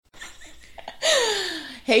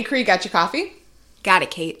Hey, Cree, got your coffee? Got it,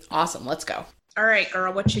 Kate. Awesome, let's go. All right,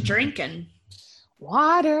 girl, what you drinking?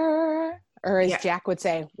 Water. Or as Yeah. Jack would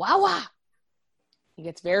say, wawa. He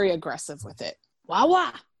gets very aggressive with it.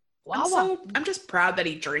 Wawa. Wawa. I'm just proud that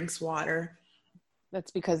he drinks water.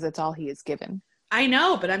 That's because that's all he is given. I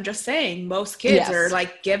know, but I'm just saying most kids Yes. are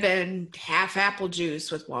like given half apple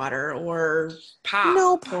juice with water or pop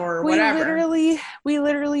Nope. or We whatever.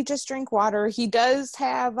 literally just drink water. He does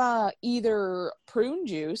have either prune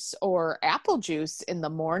juice or apple juice in the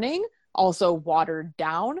morning, also watered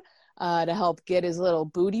down to help get his little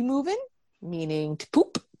booty moving, meaning to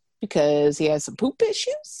poop because he has some poop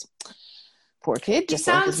issues. Poor kid, He just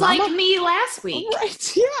like his sounds like mama. me last week.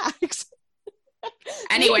 Right, yeah.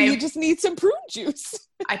 Anyway, you just need some prune juice.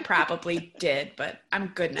 I probably did, but I'm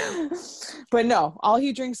good now. But no, all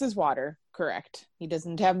he drinks is water. Correct. He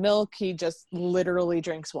doesn't have milk. He just literally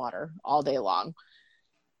drinks water all day long.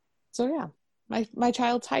 So yeah, my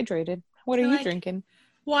child's hydrated. What are I you like drinking?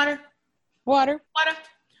 Water, Water. water,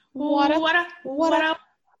 Water. water, water.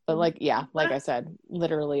 But like Water. I said,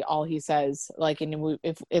 literally all he says, like,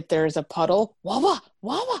 if there's a puddle, wawa,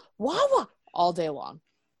 wawa, wawa, all day long.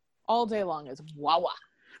 All day long is wawa.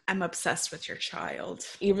 I'm obsessed with your child.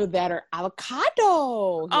 Either that or avocado.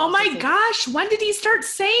 Oh my gosh, when did he start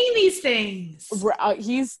saying these things?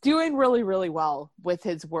 He's doing really, really well with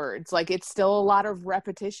his words. Like, it's still a lot of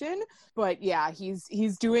repetition, but yeah, he's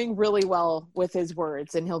doing really well with his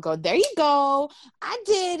words. And he'll go, "There you go, I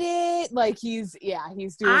did it." Like he's doing.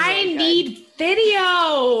 I really good. need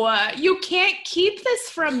video. You can't keep this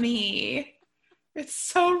from me. It's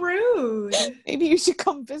so rude. Maybe you should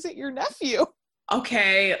come visit your nephew.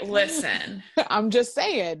 Okay, listen. I'm just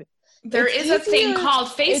saying. There It's is a thing easier- called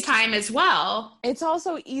FaceTime as well. It's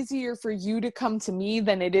also easier for you to come to me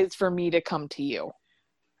than it is for me to come to you.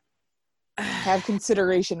 Have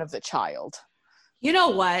consideration of the child. You know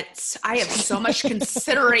what? I have so much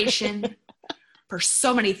consideration for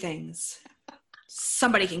so many things.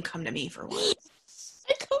 Somebody can come to me for once.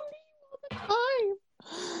 I come to you all the time.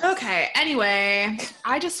 Okay, anyway,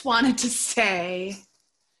 I just wanted to say,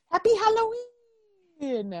 Happy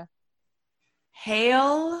Halloween.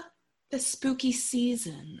 hail the spooky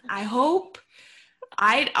season. I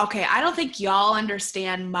don't think y'all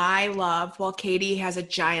understand my love. Well, Katie has a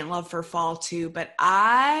giant love for fall too, but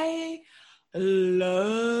I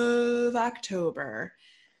love October.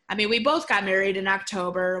 I mean, we both got married in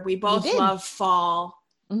October. We both did. love fall.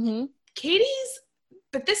 Mm-hmm.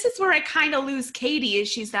 But this is where I kind of lose Katie, is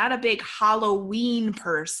she's not a big Halloween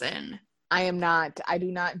person. I am not. I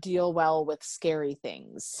do not deal well with scary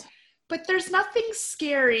things. But there's nothing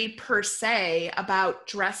scary per se about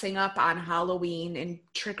dressing up on Halloween and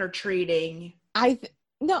trick-or-treating.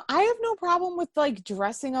 No, I have no problem with like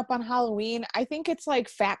dressing up on Halloween. I think it's like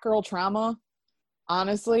fat girl trauma,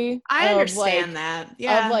 honestly. I of, understand that.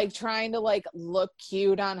 Yeah. Of like trying to like look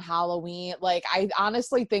cute on Halloween. Like I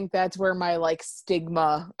honestly think that's where my like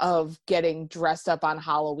stigma of getting dressed up on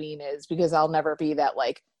Halloween is, because I'll never be that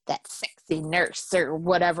like that sexy nurse or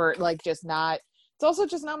whatever. Like just not. It's also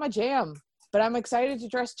just not my jam. But I'm excited to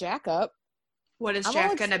dress Jack up. What is I'm Jack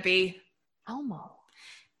all going to be? Elmo.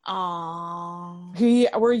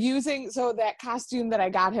 Aww. We're using that costume that I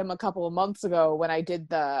got him a couple of months ago when I did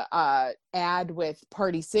the ad with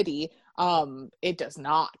Party City. It does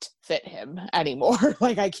not fit him anymore.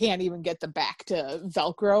 Like I can't even get the back to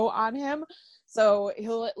Velcro on him. So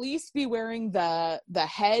he'll at least be wearing the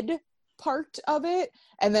head part of it.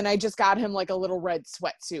 And then I just got him like a little red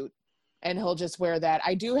sweatsuit, and he'll just wear that.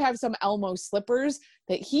 I do have some Elmo slippers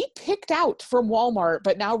that he picked out from Walmart,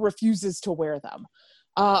 but now refuses to wear them.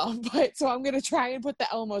 But so I'm going to try and put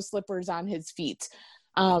the Elmo slippers on his feet.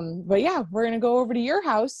 But yeah, we're going to go over to your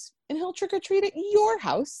house and he'll trick or treat at your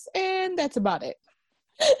house. And that's about it.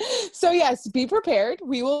 So yes, be prepared.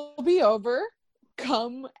 We will be over.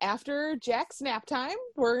 Come after Jack's nap time.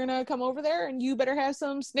 We're going to come over there and you better have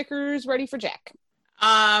some Snickers ready for Jack.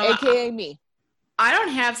 AKA me. I don't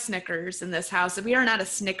have Snickers in this house. We are not a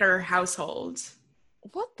Snicker household.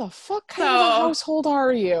 What the fuck kind of a household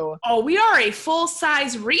are you? Oh, we are a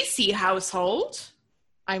full-size Reese household.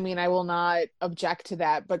 I mean, I will not object to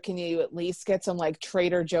that, but can you at least get some like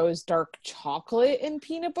Trader Joe's dark chocolate and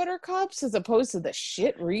peanut butter cups as opposed to the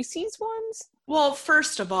shit Reese's ones? Well,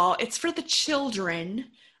 first of all, it's for the children.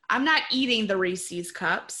 I'm not eating the Reese's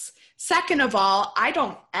cups. Second of all, I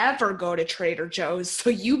don't ever go to Trader Joe's, so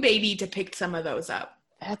you may need to pick some of those up.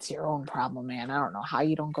 That's your own problem, man. I don't know how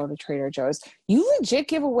you don't go to Trader Joe's. You legit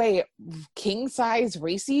give away king size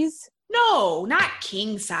Reese's? No, not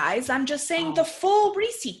king size. I'm just saying the full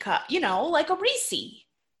Reese cup, like a Reese.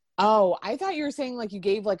 Oh, I thought you were saying like you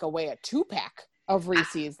gave like away a 2-pack. of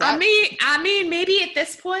Reese's. I mean, maybe at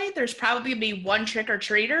this point there's probably gonna be one trick or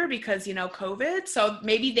treater because COVID. So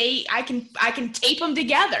maybe I can tape them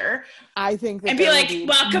together. I think that and be like,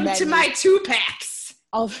 welcome to my 2-packs.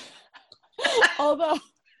 Although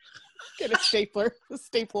get a stapler,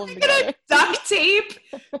 staple them together. Duct tape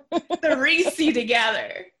the Reese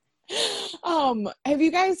together. Have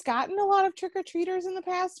you guys gotten a lot of trick-or-treaters in the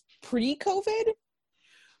past pre-COVID?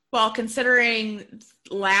 Well, considering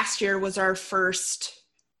last year was our first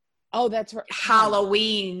that's right.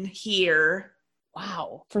 Halloween here.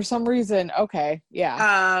 Wow. For some reason, okay.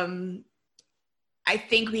 Yeah. I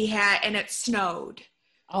think we had, and it snowed.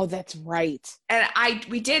 Oh, that's right. And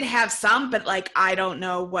we did have some, but like I don't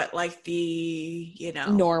know what like the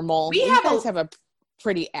normal. We guys have a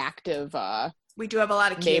pretty active we do have a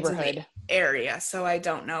lot of kids neighborhood in the area, so I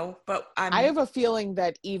don't know. But I have a feeling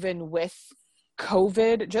that even with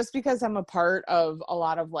COVID, just because I'm a part of a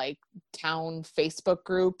lot of like town Facebook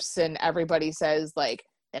groups and everybody says like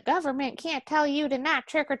the government can't tell you to not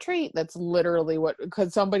trick or treat. That's literally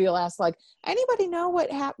because somebody will ask like, anybody know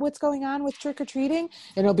what's going on with trick or treating?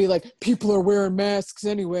 And it'll be like, people are wearing masks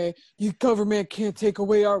anyway. You government can't take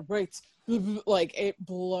away our rights. Like it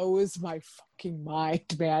blows my fucking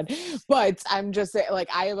mind, man. But I'm just saying, like,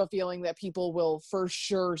 I have a feeling that people will for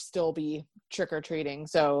sure still be trick or treating.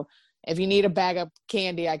 So if you need a bag of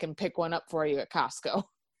candy, I can pick one up for you at Costco.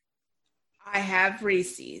 I have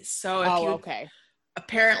Reese's. So okay.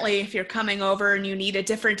 Apparently, if you're coming over and you need a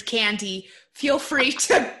different candy, feel free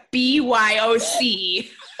to BYOC.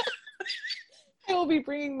 I will be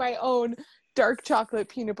bringing my own dark chocolate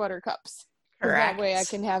peanut butter cups. Correct. That way I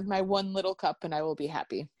can have my one little cup and I will be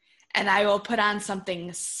happy. And I will put on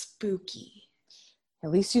something spooky.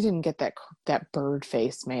 At least you didn't get that bird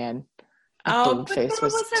face, man. Bird face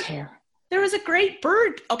was terrible. There was a great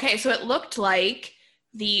bird. Okay, so it looked like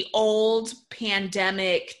the old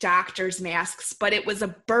pandemic doctor's masks, but it was a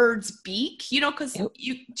bird's beak, because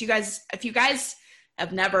if you guys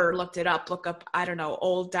have never looked it up, look up, I don't know,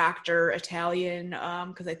 old doctor Italian,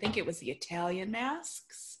 because I think it was the Italian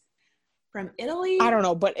masks from Italy. I don't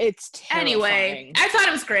know, but it's terrifying. Anyway, I thought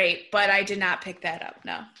it was great, but I did not pick that up.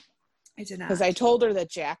 No, I did not. Because I told her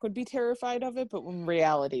that Jack would be terrified of it, but in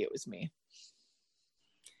reality, it was me.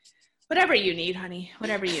 Whatever you need, honey.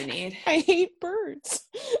 Whatever you need. I hate birds.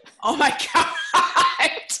 Oh my God.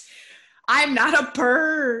 I'm not a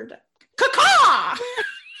bird. Caw-caw!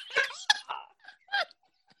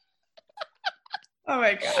 Oh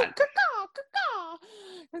my God. Caw-caw, caw-caw.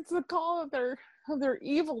 It's the call of their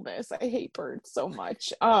evilness. I hate birds so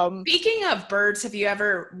much. Speaking of birds, have you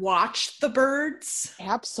ever watched The Birds?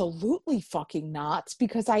 Absolutely fucking not,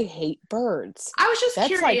 because I hate birds. I was just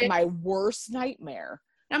curious. That's like my worst nightmare.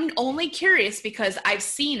 I'm only curious because I've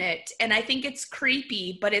seen it and I think it's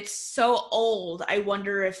creepy, but it's so old. I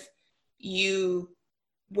wonder if you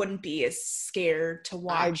wouldn't be as scared to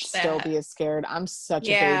watch I'd still be as scared. I'm such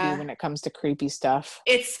a baby when it comes to creepy stuff.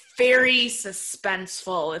 It's very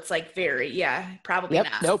suspenseful. It's like probably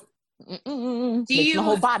not. Nope. Makes my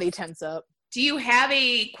whole body tense up. Do you have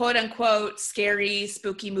a quote unquote scary,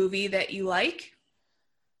 spooky movie that you like?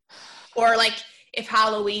 Or like, if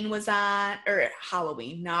Halloween was on, or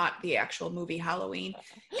Halloween, not the actual movie Halloween.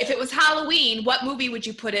 If it was Halloween, what movie would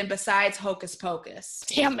you put in besides Hocus Pocus?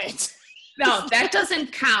 Damn it. No, that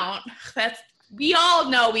doesn't count. We all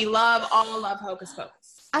know all love Hocus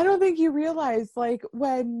Pocus. I don't think you realize, like,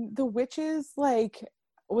 when the witches, like,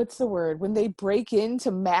 what's the word? When they break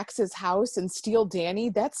into Max's house and steal Danny,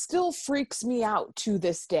 that still freaks me out to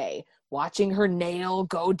this day. Watching her nail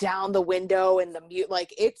go down the window and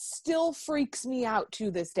it still freaks me out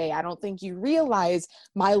to this day. I don't think you realize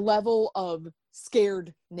my level of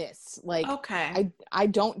scaredness. Like, okay. I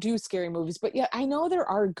don't do scary movies, but yeah, I know there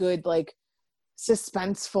are good, like,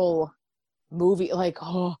 suspenseful movie, like,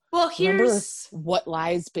 here's What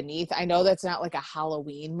Lies Beneath. I know that's not like a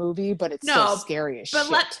Halloween movie, but it's still scary as shit.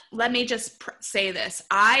 But let me just say this.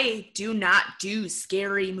 I do not do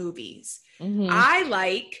scary movies. Mm-hmm. I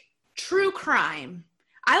like true crime.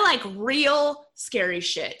 I like real scary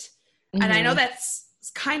shit. Mm-hmm. And I know that's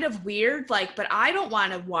kind of weird, but I don't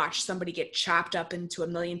want to watch somebody get chopped up into a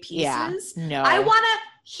million pieces. Yeah, no. I want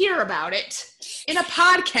to hear about it in a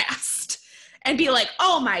podcast and be like,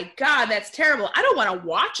 oh my God, that's terrible. I don't want to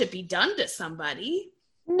watch it be done to somebody.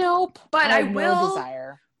 Nope. But I will. No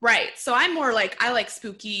desire. Right. So I'm more like, I like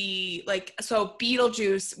spooky, so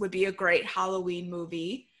Beetlejuice would be a great Halloween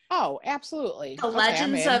movie. Oh, absolutely. The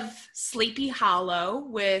Legends of Sleepy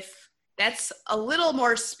Hollow that's a little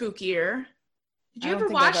more spookier. Did you ever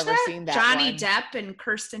watch that? Johnny Depp and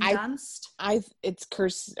Kirsten Dunst? It's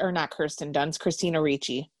not Kirsten Dunst, Christina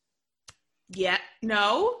Ricci. Yeah.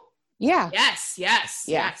 No. Yeah. Yes.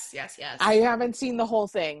 I haven't seen the whole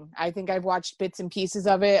thing. I think I've watched bits and pieces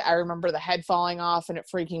of it. I remember the head falling off and it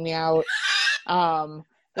freaking me out.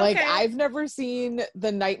 Like, Okay. I've never seen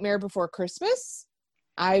The Nightmare Before Christmas.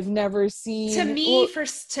 I've never seen... To me, for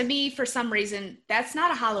some reason, that's not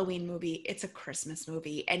a Halloween movie. It's a Christmas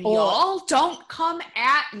movie. And y'all don't come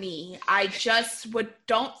at me. I just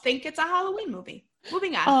don't think it's a Halloween movie.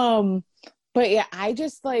 Moving on. But yeah, I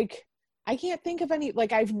just, like... I can't think of any,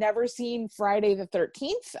 like, I've never seen Friday the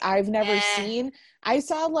 13th. I've never seen, I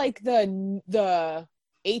saw like the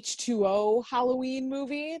H2O Halloween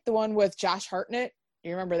movie, the one with Josh Hartnett.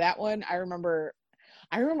 You remember that one? I remember,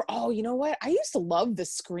 oh, you know what? I used to love the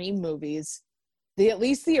Scream movies. At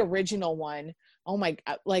least the original one. Oh my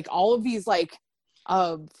God. Like all of these, like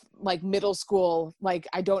middle school, like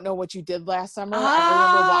I Don't Know What You Did Last Summer. I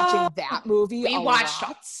remember watching that movie. We watched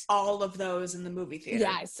all of those in the movie theater.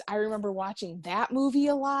 Yes, I remember watching that movie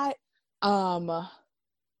a lot. So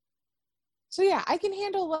yeah, I can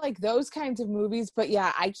handle like those kinds of movies, but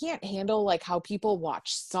yeah, I can't handle like how people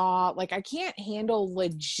watch Saw. Like I can't handle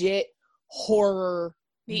legit horror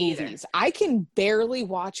movies. I can barely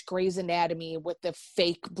watch Grey's Anatomy with the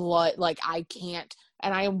fake blood. Like I can't.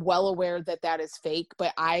 And I am well aware that that is fake,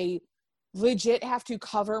 but I legit have to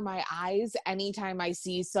cover my eyes anytime I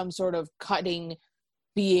see some sort of cutting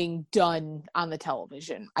being done on the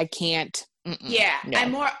television. I can't. Yeah. No.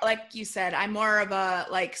 I'm more, like you said, I'm more of a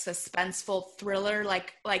like suspenseful thriller,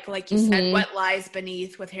 like you said, What Lies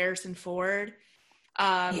Beneath with Harrison Ford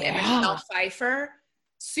and Michelle Pfeiffer.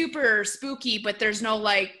 Super spooky, but there's no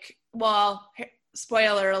like, well,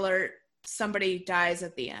 spoiler alert, somebody dies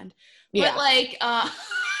at the end. Yeah. But like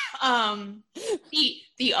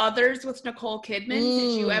the Others with Nicole Kidman,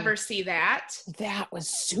 did you ever see that? That was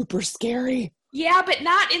super scary. Yeah, but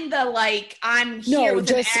not in the like I'm here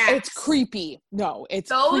with an axe. It's creepy. No, it's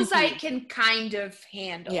those creepy. I can kind of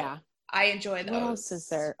handle. Yeah. I enjoy those. What else is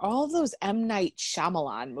there? All of those M. Night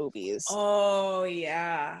Shyamalan movies. Oh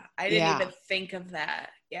yeah. I didn't even think of that.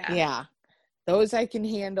 Yeah. Yeah. Those I can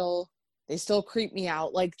handle. They still creep me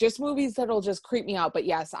out. Like just movies that'll just creep me out. But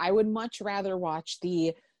yes, I would much rather watch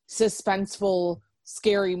the suspenseful,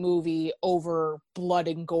 scary movie over blood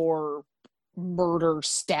and gore, murder,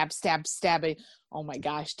 stabbing. Oh my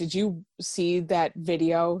gosh. Did you see that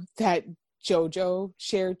video that JoJo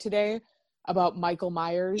shared today about Michael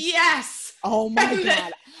Myers? Yes. Oh my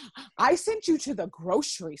God. I sent you to the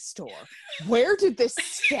grocery store. Where did this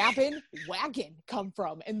stabbing wagon come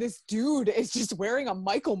from? And this dude is just wearing a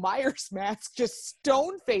Michael Myers mask, just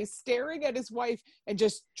stone faced, staring at his wife, and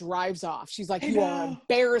just drives off. She's like, you are an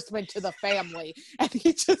embarrassment to the family. And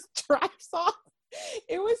he just drives off.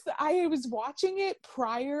 I was watching it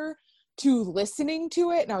prior to listening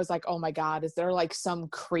to it, and I was like, oh my God, is there like some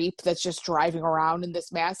creep that's just driving around in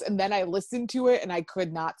this mask? And then I listened to it and I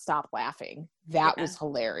could not stop laughing. That was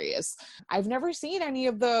hilarious. I've never seen any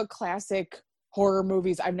of the classic horror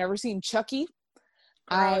movies. I've never seen Chucky.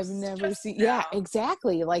 I've never seen yeah,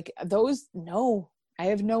 exactly. Like those, no, I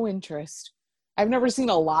have no interest. I've never seen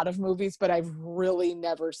a lot of movies, but I've really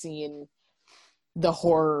never seen the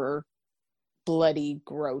horror, bloody,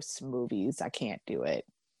 gross movies. I can't do it.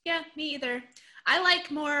 Yeah, me either. I like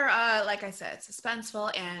more, like I said, suspenseful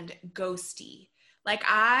and ghosty. Like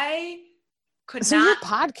I could so not. Your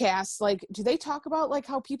podcasts, like, do they talk about like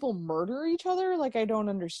how people murder each other? Like, I don't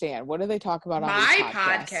understand. What do they talk about on my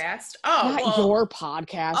podcast? Oh, not your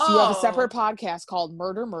podcast. You have a separate podcast called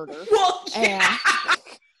Murder. Well, yeah.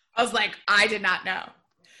 I was like, I did not know.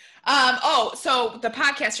 So the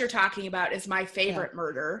podcast you're talking about is My Favorite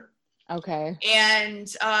Murder. Okay. And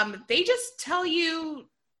they just tell you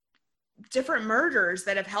different murders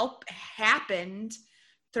that have happened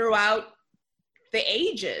throughout the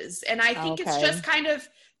ages. And I think it's just kind of,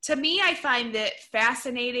 to me, I find it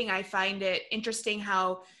fascinating. I find it interesting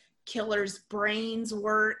how killers' brains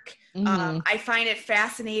work. I find it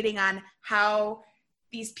fascinating on how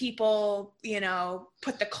these people,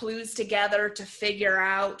 put the clues together to figure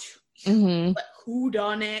out who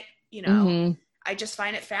done it, I just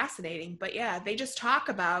find it fascinating. But yeah, they just talk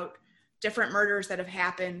about different murders that have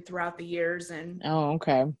happened throughout the years and how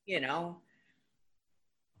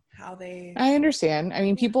they. I understand. I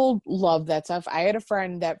mean, people love that stuff. I had a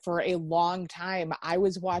friend that for a long time, I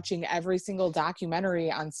was watching every single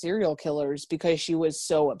documentary on serial killers because she was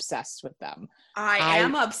so obsessed with them. I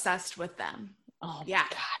am obsessed with them. Oh yeah.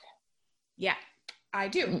 God. Yeah. I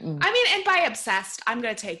do. I mean, and by obsessed, I'm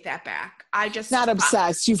going to take that back. I just not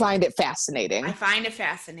obsessed. You find it fascinating. I find it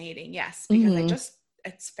fascinating. Yes. Because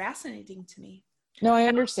it's fascinating to me. No, I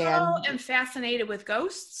understand. I am fascinated with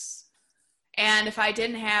ghosts And if I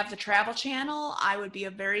didn't have the Travel Channel, I would be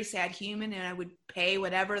a very sad human, and I would pay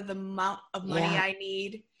whatever the amount of money I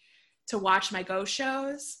need to watch my ghost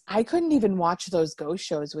shows. I couldn't even watch those ghost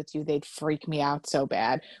shows with you. They'd freak me out so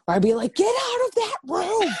bad. Where I'd be like, get out of that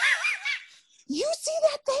room. You see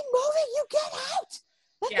that thing moving? You get out.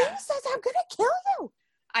 That thing says I'm going to kill you.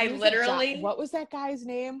 I literally... What was that guy's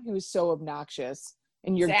name? He was so obnoxious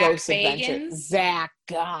in your Zach ghost Bagans? adventure. Zach,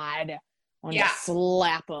 God. I want to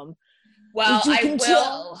slap him. Well,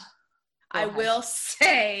 I will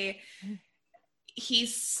say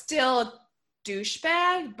he's still a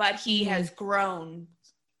douchebag, but he has grown.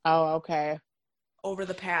 Oh, okay. Over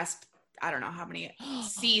the past, I don't know how many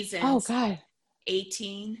seasons. Oh, God.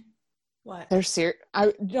 18. What? They're serious.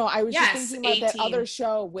 I was just thinking about 18. that other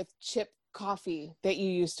show with Chip Coffey that you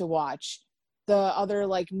used to watch. The other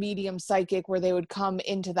like medium psychic where they would come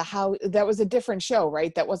into the house. That was a different show,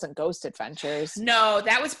 right? That wasn't Ghost Adventures. No,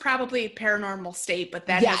 that was probably Paranormal State, but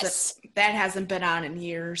that hasn't been on in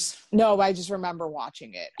years. No, I just remember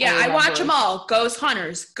watching it. Yeah, I watch them all. Ghost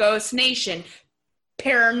Hunters, Ghost Nation,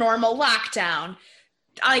 Paranormal Lockdown.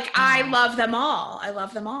 Like, I love them all. I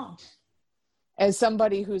love them all. As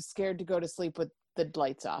somebody who's scared to go to sleep with the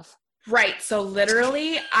lights off. Right. So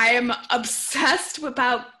literally, I am obsessed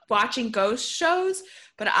about watching ghost shows,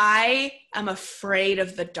 but I am afraid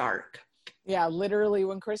of the dark. Yeah, literally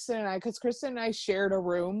when Kristen and I shared a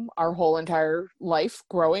room our whole entire life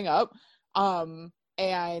growing up.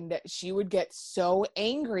 And she would get so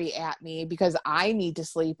angry at me because I need to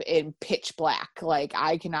sleep in pitch black. Like,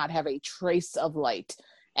 I cannot have a trace of light.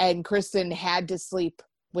 And Kristen had to sleep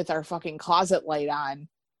with our fucking closet light on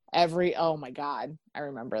oh my God, I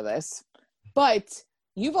remember this. But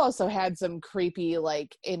you've also had some creepy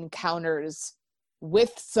like encounters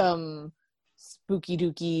with some spooky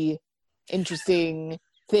dooky interesting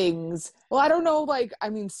things. Well, I don't know, like, I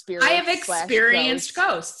mean, spirits. I have experienced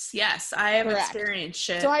ghosts. Yes, I have experienced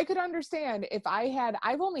shit. So I could understand if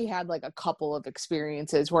I've only had like a couple of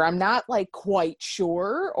experiences where I'm not like quite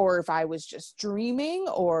sure, or if I was just dreaming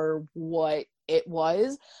or what it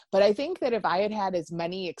was. But I think that if I had had as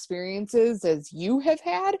many experiences as you have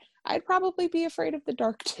had, I'd probably be afraid of the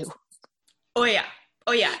dark too. Oh yeah.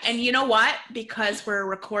 And you know what? Because we're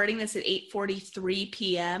recording this at 8:43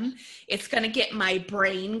 p.m., it's going to get my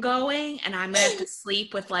brain going, and I'm going to have to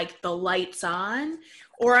sleep with like the lights on,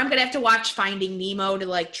 or I'm going to have to watch Finding Nemo to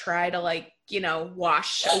like try to like,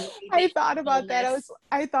 wash away. I thought about that. I was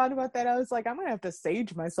like, I'm going to have to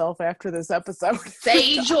sage myself after this episode.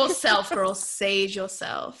 Sage yourself, girl. Sage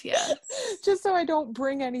yourself. Yes. Just so I don't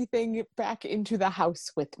bring anything back into the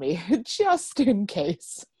house with me, just in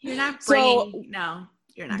case. You're not bringing, no,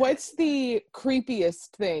 you're not. What's the creepiest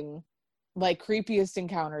thing, like creepiest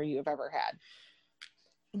encounter you've ever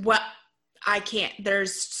had? What? I can't,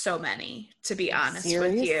 there's so many, to be honest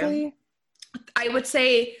with you. I would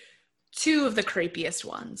say 2 of the creepiest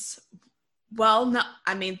ones. Well, no,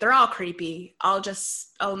 I mean, they're all creepy. I'll just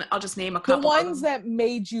name a couple. The ones that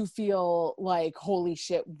made you feel like, holy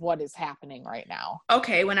shit, what is happening right now?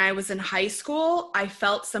 Okay, when I was in high school, I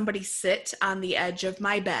felt somebody sit on the edge of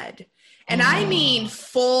my bed. And I mean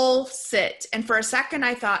full sit. And for a second,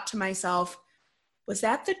 I thought to myself, was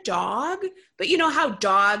that the dog? But you know how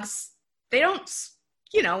dogs, they don't,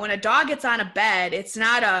 when a dog gets on a bed, it's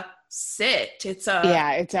not a sit, it's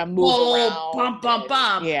a move around,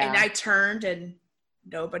 bump. Yeah. And I turned and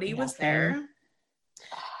nobody was there.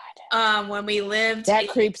 When we lived, that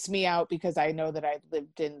creeps me out because I know that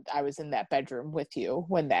I was in that bedroom with you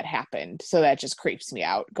when that happened, so that just creeps me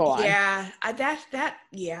out. Go on.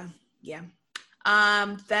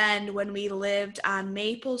 Then when we lived on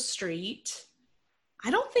Maple Street, I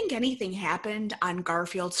don't think anything happened on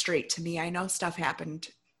Garfield Street to me. I know stuff happened.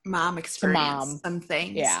 Mom experienced some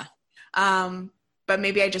things. Yeah. But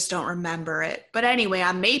maybe I just don't remember it. But anyway,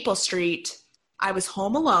 on Maple Street, I was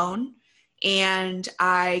home alone, and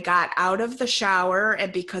I got out of the shower,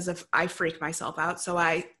 and I freak myself out. So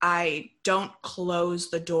I don't close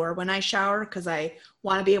the door when I shower because I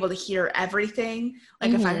want to be able to hear everything.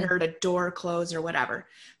 Like if I heard a door close or whatever.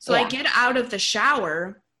 So I get out of the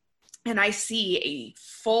shower and I see a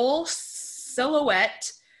full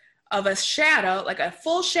silhouette of a shadow, like a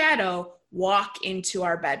full shadow, walk into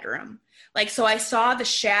our bedroom. Like, so I saw the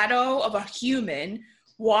shadow of a human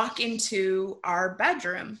walk into our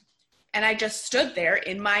bedroom. And I just stood there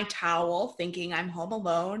in my towel thinking I'm home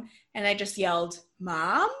alone. And I just yelled,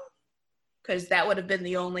 Mom? Because that would have been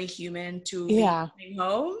the only human to be coming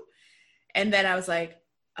home. And then I was like,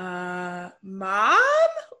 Mom?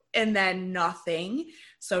 And then nothing.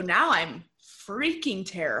 So now I'm freaking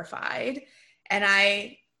terrified.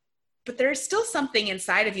 But but there's still something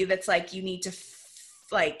inside of you that's like, you need to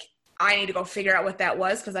like, I need to go figure out what that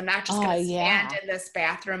was, because I'm not just going to stand in this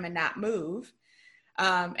bathroom and not move.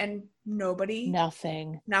 And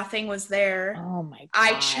nothing was there. Oh my God.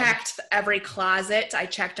 I checked every closet. I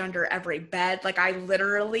checked under every bed. Like, I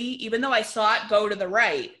literally, even though I saw it go to the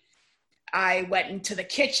right, I went into the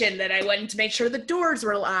kitchen, then I went in to make sure the doors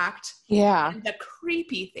were locked. Yeah. And the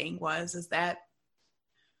creepy thing is that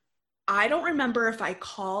I don't remember if I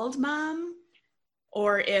called Mom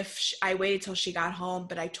or if I waited till she got home,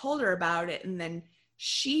 but I told her about it, and then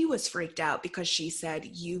she was freaked out because she said,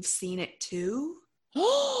 "You've seen it too?"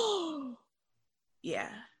 Yeah.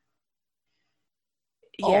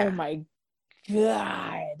 Oh my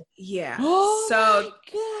God. Yeah. Oh so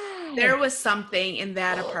God. There was something in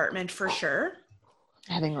that apartment for sure.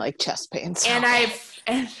 Having like chest pains. And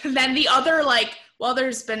and then the other, like, well,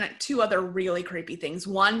 there's been 2 other really creepy things.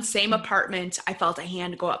 One, same apartment, I felt a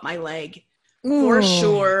hand go up my leg. For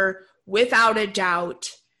sure, without a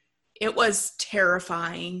doubt. It was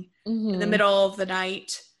terrifying in the middle of the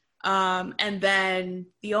night. And then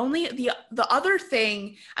the other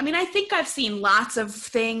thing, I mean, I think I've seen lots of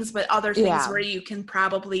things, but other things where you can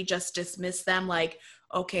probably just dismiss them, like,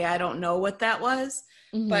 okay, I don't know what that was.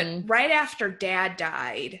 But right after Dad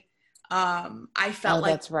died, I felt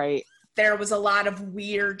like that's right. There was a lot of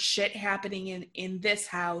weird shit happening in this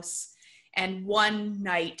house. And one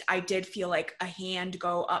night I did feel like a hand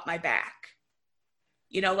go up my back.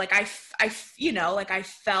 You know, like I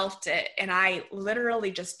felt it, and I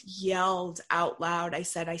literally just yelled out loud. I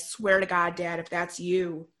said, "I swear to God, Dad, if that's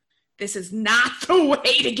you, this is not the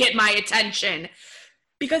way to get my attention."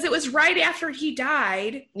 Because it was right after he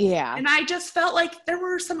died. Yeah. And I just felt like there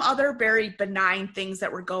were some other very benign things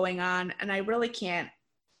that were going on, and I really can't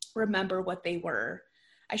remember what they were.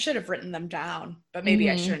 I should have written them down, but maybe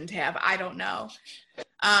I shouldn't have. I don't know.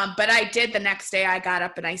 But I did the next day. I got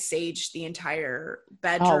up and I saged the entire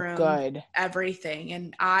bedroom. Oh, good. Everything.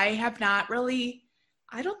 And I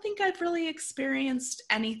don't think I've really experienced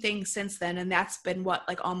anything since then. And that's been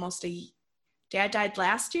almost Dad died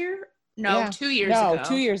last year? No, 2 years ago. No,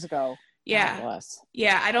 2 years ago. Yeah.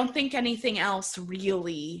 Yeah, I don't think anything else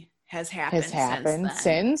really has happened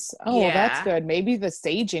since. Oh, yeah. Well, that's good. Maybe the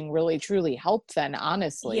staging really truly helped then,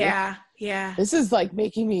 honestly. Yeah. This is like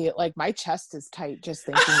making me, like, my chest is tight just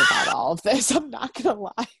thinking about all of this. I'm not gonna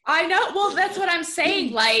lie. I know. Well, that's what I'm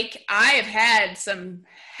saying. Like, I have had some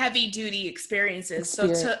heavy duty experiences.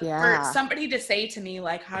 For somebody to say to me,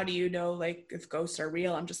 like, how do you know, like, if ghosts are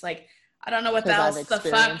real? I'm just like, I don't know what the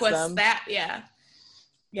fuck was that. Yeah.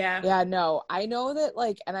 Yeah, no, I know that,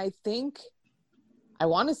 like, and I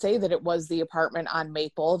want to say that it was the apartment on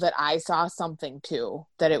Maple that I saw something too,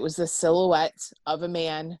 that it was the silhouette of a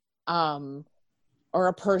man, or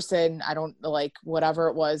a person, I don't, like, whatever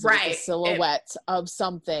it was, right. It was a silhouette of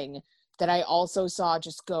something that I also saw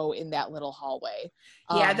just go in that little hallway.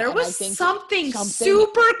 Yeah, there was something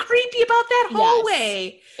super creepy about that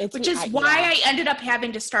hallway, yes, which is why I ended up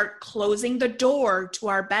having to start closing the door to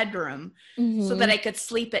our bedroom so that I could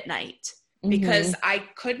sleep at night. Because I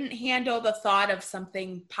couldn't handle the thought of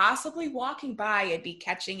something possibly walking by and be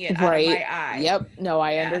catching it out of my eye. Yep. No,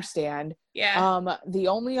 I understand. Yeah. The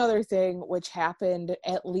only other thing which happened,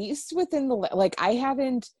 at least within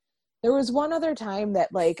there was one other time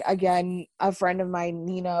that, like, again, a friend of mine,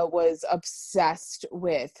 Nina, was obsessed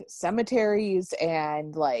with cemeteries,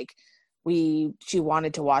 and, like, she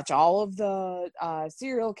wanted to watch all of the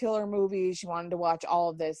serial killer movies. She wanted to watch all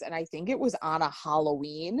of this. And I think it was on a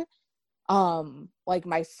Halloween, like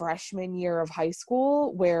my freshman year of high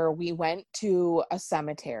school, where we went to a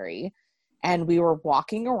cemetery and we were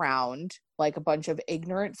walking around like a bunch of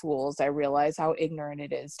ignorant fools. I realize how ignorant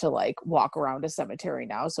it is to, like, walk around a cemetery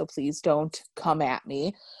now, so please don't come at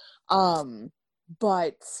me.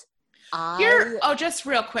 But just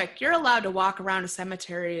real quick, you're allowed to walk around a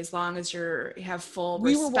cemetery as long as you have full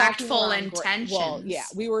respectful intentions. Well, yeah,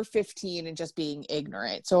 we were 15 and just being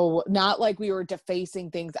ignorant. So not like we were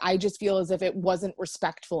defacing things. I just feel as if it wasn't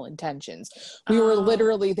respectful intentions. We were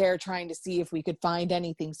literally there trying to see if we could find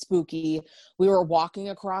anything spooky. We were walking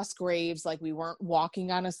across graves, like, we weren't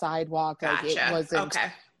walking on a sidewalk. Gotcha. Like, it wasn't.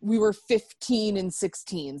 Okay. We were 15 and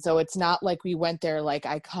 16, so it's not like we went there like,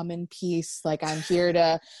 I come in peace, like, I'm here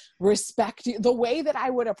to respect you. The way that I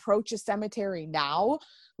would approach a cemetery now,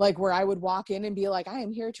 like, where I would walk in and be like, I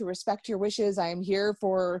am here to respect your wishes. I am here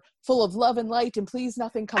full of love and light, and please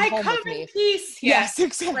nothing come home with me. I come in peace. Yes,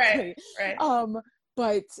 exactly. Right.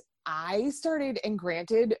 But I started, and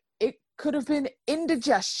granted, it could have been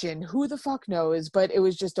indigestion, who the fuck knows, but it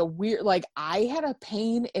was just a weird, like, I had a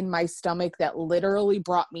pain in my stomach that literally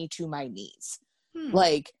brought me to my knees.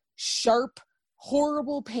 Like, sharp,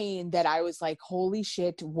 horrible pain that I was like, holy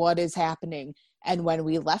shit, what is happening? And when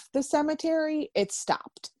we left the cemetery, it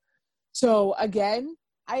stopped. So again,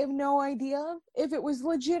 I have no idea if it was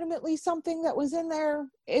legitimately something that was in there.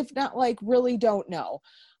 If not, like, really don't know.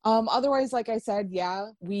 Otherwise, like I said, yeah,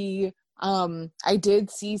 I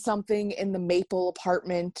did see something in the Maple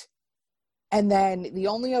apartment. And then the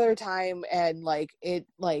only other time, and it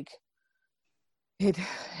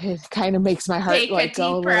kind of makes my heart Take like go a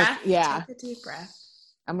little, breath. yeah. Take a deep breath.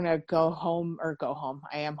 I'm going to go home.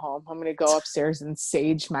 I am home. I'm going to go upstairs and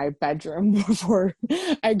sage my bedroom before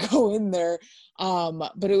I go in there.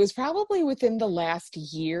 But it was probably within the last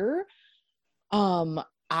year.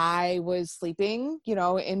 I was sleeping,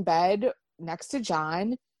 in bed next to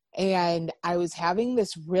John, and I was having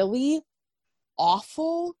this really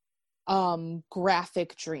awful,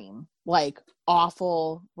 graphic dream, like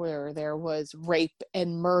awful, where there was rape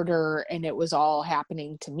and murder, and it was all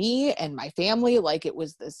happening to me and my family. Like, it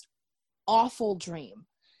was this awful dream.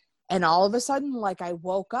 And all of a sudden, like, I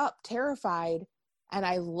woke up terrified, and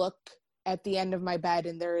I look at the end of my bed,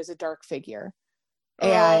 and there is a dark figure.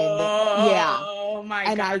 And oh my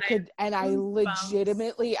God. I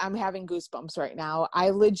legitimately, I'm having goosebumps right now. I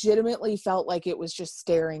legitimately felt like it was just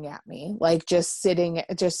staring at me, like just staring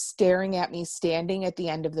at me, standing at the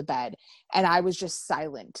end of the bed. And I was just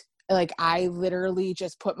silent. Like, I literally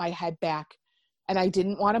just put my head back, and I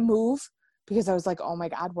didn't want to move because I was like, oh my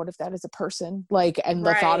God, what if that is a person? Like, and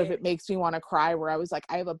the thought of it makes me want to cry, where I was like,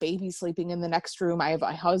 I have a baby sleeping in the next room. I have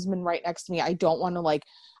a husband right next to me. I don't want to,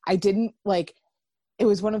 it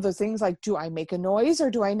was one of those things, like, do I make a noise or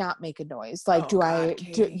do I not make a noise? Like,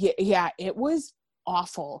 it was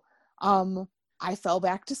awful. I fell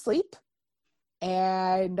back to sleep,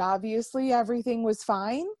 and obviously everything was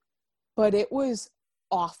fine, but it was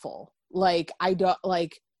awful. Like, I don't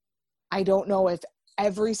know if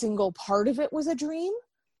every single part of it was a dream.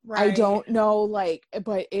 Right. I don't know,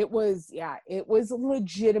 but it was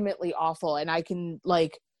legitimately awful. And I can,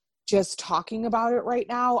 just talking about it right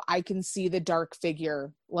now, I can see the dark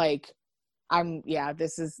figure.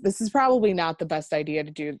 This is probably not the best idea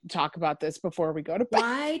to talk about this before we go to bed.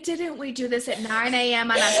 Why didn't we do this at 9 a.m.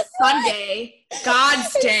 on a Sunday,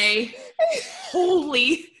 God's day?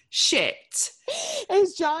 Holy shit.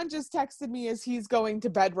 As John just texted me as he's going to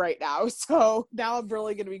bed right now. So now I'm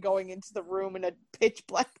really going to be going into the room in a pitch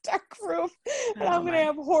black dark room, and I'm going to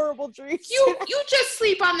have horrible dreams. You just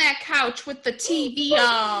sleep on that couch with the TV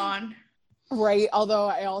on. Right. Although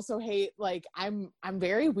I also hate, I'm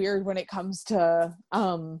very weird when it comes to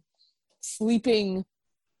sleeping.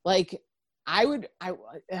 Like, I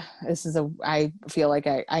feel like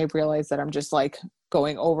I realize that I'm just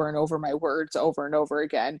going over and over my words over and over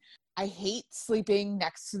again. I hate sleeping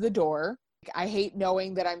next to the door. I hate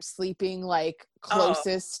knowing that I'm sleeping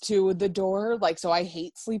closest to the door. So I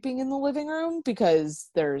hate sleeping in the living room because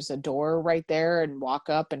there's a door right there, and walk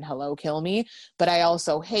up and hello, kill me. But I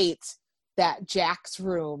also hate that Jack's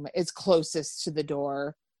room is closest to the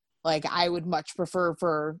door. I would much prefer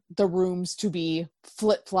for the rooms to be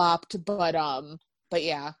flip-flopped, but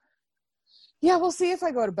yeah. Yeah, we'll see if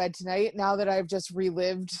I go to bed tonight. Now that I've just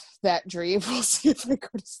relived that dream, we'll see if I go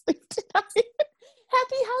to sleep tonight.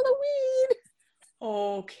 Happy Halloween!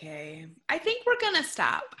 Okay. I think we're going to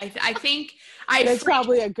stop. I think that's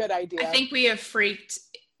probably a good idea. I think we have freaked.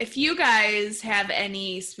 If you guys have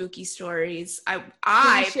any spooky stories,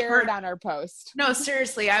 share it on our post. No,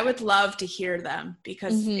 seriously, I would love to hear them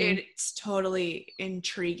because it's totally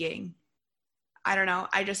intriguing. I don't know.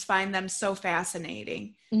 I just find them so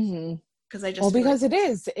fascinating. Mm-hmm. Because it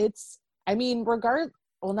is. It's,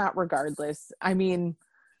 not regardless. I mean,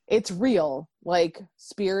 it's real.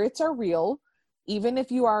 Spirits are real. Even if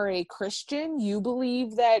you are a Christian, you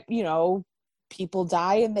believe that, people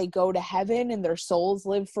die and they go to heaven and their souls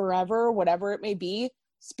live forever, whatever it may be.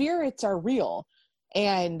 Spirits are real,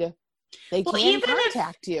 and they can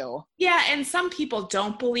contact you. Yeah, and some people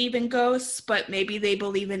don't believe in ghosts, but maybe they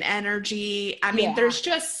believe in energy. I mean, there's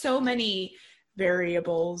just so many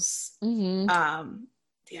variables. Mm-hmm.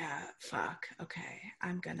 Fuck. Okay.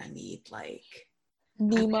 I'm gonna need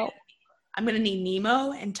Nemo. I'm gonna need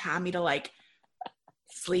Nemo and Tommy to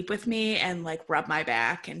sleep with me and rub my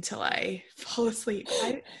back until I fall asleep.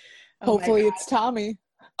 Hopefully it's Tommy.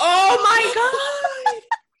 Oh my God.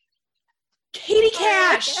 Katie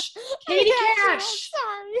Cash. Katie Cash. I'm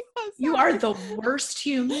sorry. You are the worst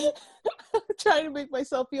human. I'm trying to make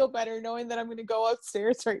myself feel better knowing that I'm going to go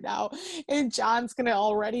upstairs right now and John's going to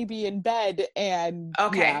already be in bed, and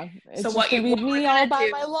so what you be me all by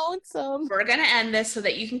my lonesome. We're going to end this so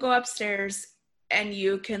that you can go upstairs and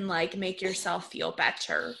you can make yourself feel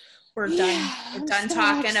better. we're done. We're done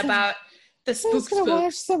talking about the I'm gonna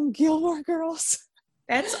watch some Gilmore Girls.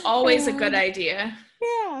 That's always a good idea.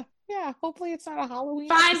 Yeah. Hopefully it's not a Halloween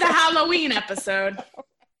Find the Halloween episode.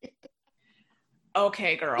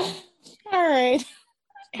 Okay, girl. All right.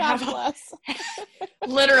 God bless.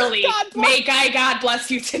 Literally, may God bless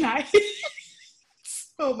you tonight.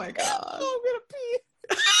 Oh my God. I'm gonna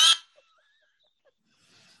pee.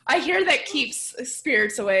 I hear that keeps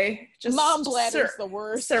spirits away. Just Mom bladder's the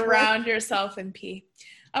worst. Surround yourself and pee.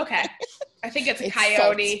 Okay. I think it's a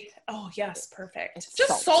coyote. Salt. Oh, yes. Perfect. It's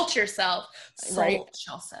just salt yourself. Salt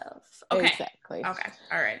yourself. Okay. Exactly. Okay.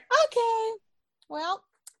 All right. Okay. Well,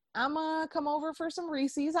 I'm going to come over for some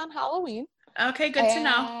Reese's on Halloween. Okay. Good to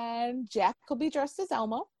know. And Jack will be dressed as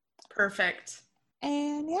Elmo. Perfect.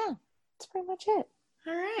 And yeah, that's pretty much it.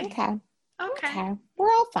 All right. Okay.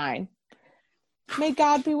 We're all fine. May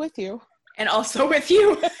God be with you. And also with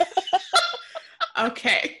you.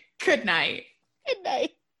 Okay. Good night. Good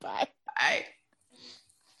night. Bye. Bye.